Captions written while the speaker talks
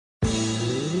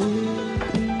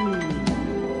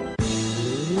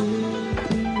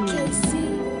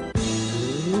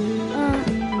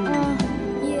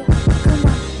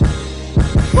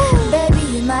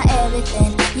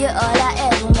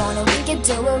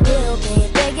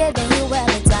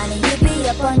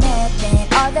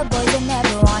Other boys will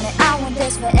never want it. I want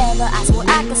this forever. I swear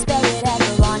I could spell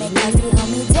whatever on it. Cause he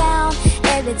hold me down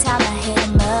every time I hit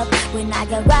him up. When I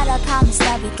get right, I promise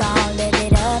that we gon' live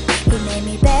it up. He made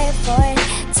me beg for it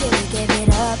till he give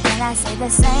it up. And I say the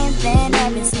same thing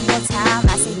every single time.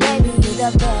 I say, baby, you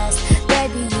the best.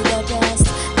 Baby, you the best.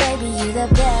 Baby, you the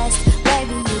best.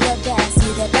 Baby, you the best.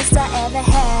 You the best I ever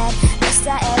had. Best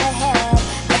I ever had.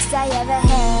 Best I ever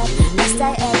had. Best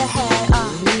I ever had.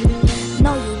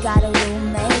 Know you got a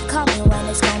roommate. Call me when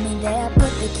it's gonna be there.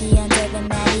 Put the key under the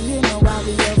mat. You know I'll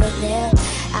be over there.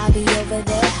 I'll be over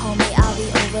there, homie. I'll be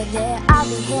over there. I'll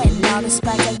be hitting all the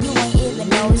spots that you ain't even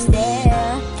know is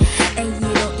there. And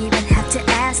you don't even have to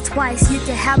ask twice. You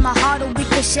can have my heart, or we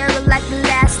can share it like the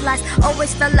last life.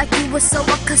 Always felt like you were so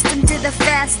accustomed to the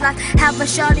fast life. Have a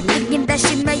shawty thinking that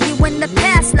she made you in the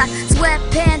past life.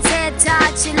 Sweatpants, head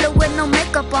tied, chillin' with no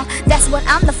makeup on. That's what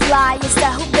I'm the flyest.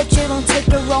 I hope that you don't take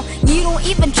it wrong. You don't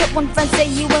even trip when friends say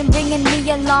you ain't bringing me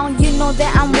along. You know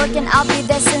that I'm working, I'll be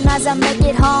there soon as I make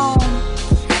it home.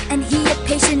 And he a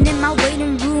patient in my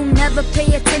waiting room. Never pay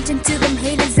attention to them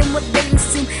haters and what they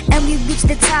assume. And we reach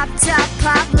the top,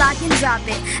 pop, lock and drop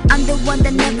it. I'm the one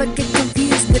that never get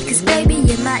confused with. Cause baby,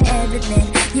 you're my everything.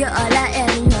 You're all I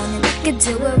ever wanted. We could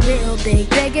do it real big,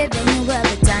 bigger than you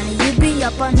ever done it. You be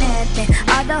up on everything,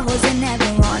 all the hoes that never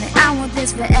want it. I want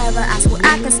this forever, I swear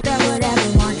I could spell whatever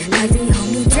I want. Cause he hold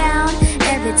me down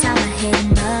every time I hit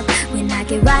him up. When I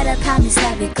get right, I promise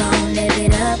that we gon' live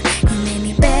it up. He made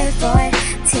me beg for it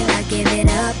till I give it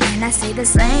up. And I say the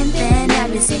same thing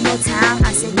every single time.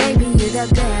 I say, baby, you the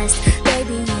best.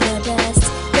 Baby, you the best.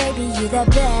 Baby, you the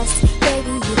best.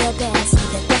 Baby, you the best.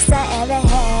 You the best I ever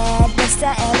had. Best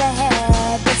I ever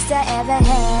had. Best I ever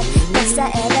had. Best I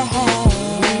ever had.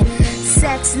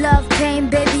 Sex, love, pain,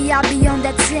 baby, I'll be on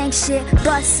that tank shit.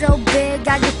 But so big,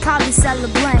 I could probably sell a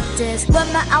blank this.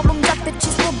 When my album got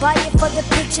pictures, we'll buy it for the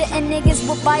picture. And niggas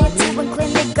will buy it too and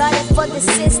claim they got it for the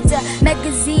sister.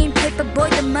 Magazine, paper, boy,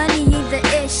 the money ain't the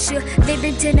issue. They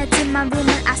bring dinner to my room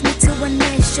and ask me to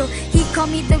initial. He call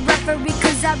me the referee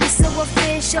cause I be so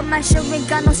official. My show ain't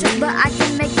got no stress, but I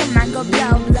can make a man go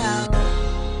blow, blow.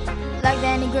 Like the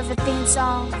Andy Griffith theme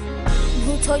song.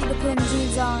 Who told you to put them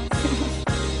jeans on?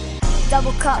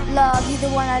 Double cup love, you the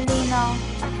one I lean on.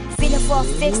 Feeling for a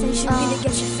fix, then you should really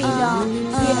get your feet on.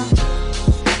 Yeah.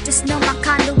 Just know my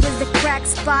condo is the crack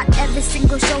spot. Every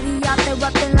single show he out there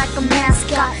rapping like a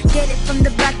mascot. Get it from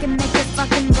the back and make it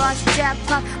fucking bar strap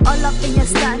pop. All up in your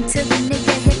slot until the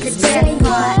nigga hit the jackpot.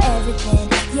 You're my everything,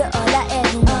 you're all I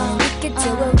ever want. We could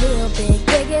do it real big,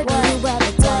 bigger than you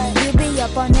ever done. You be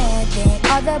up on everything,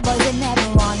 other boys will never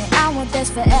want it. I want this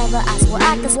forever, I swear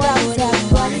I can spell whatever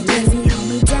I want it. Cause he hold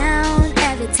me down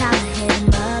every time I hit him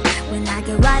up. When I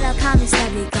get right, I promise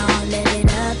that we gon' live it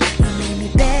up. He made me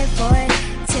beg for it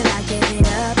till I give it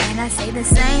up. And I say the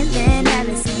same thing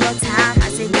every single time. I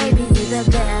say, baby, you the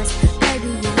best. Baby,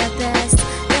 you the best.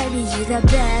 Baby, you the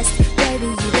best. Baby,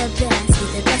 you the best. You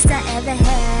the best I ever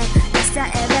had. Best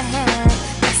I ever had.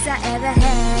 Best I ever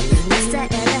had. Best I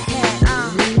ever had.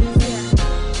 Yeah.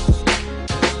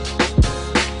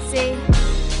 See,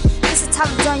 this is the type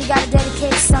of joint you gotta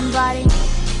dedicate to somebody.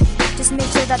 Just make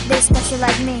sure that they're special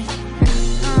like me.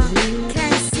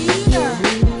 Karencitta.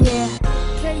 Yeah.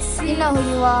 KC. You know who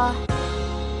you are.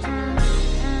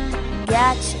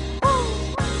 Gotcha.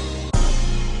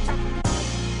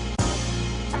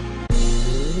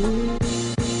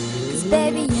 Cause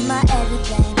baby, you're my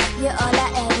everything. You're all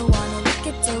I ever wanted. We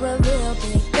could do it real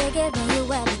big, bigger than you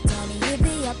ever done it. You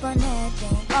be up on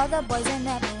everything, all the boys that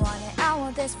never want it. I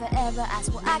want this forever, I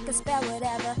swear I could spell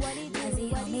whatever. Cause he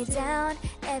hold me down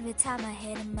every time I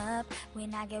hit him up.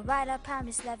 When I get right, I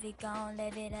promise that we gon'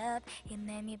 live it up. He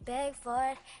made me beg for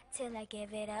it till I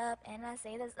give it up. And I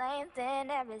say the same thing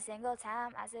every single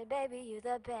time. I say, baby, you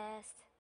the best.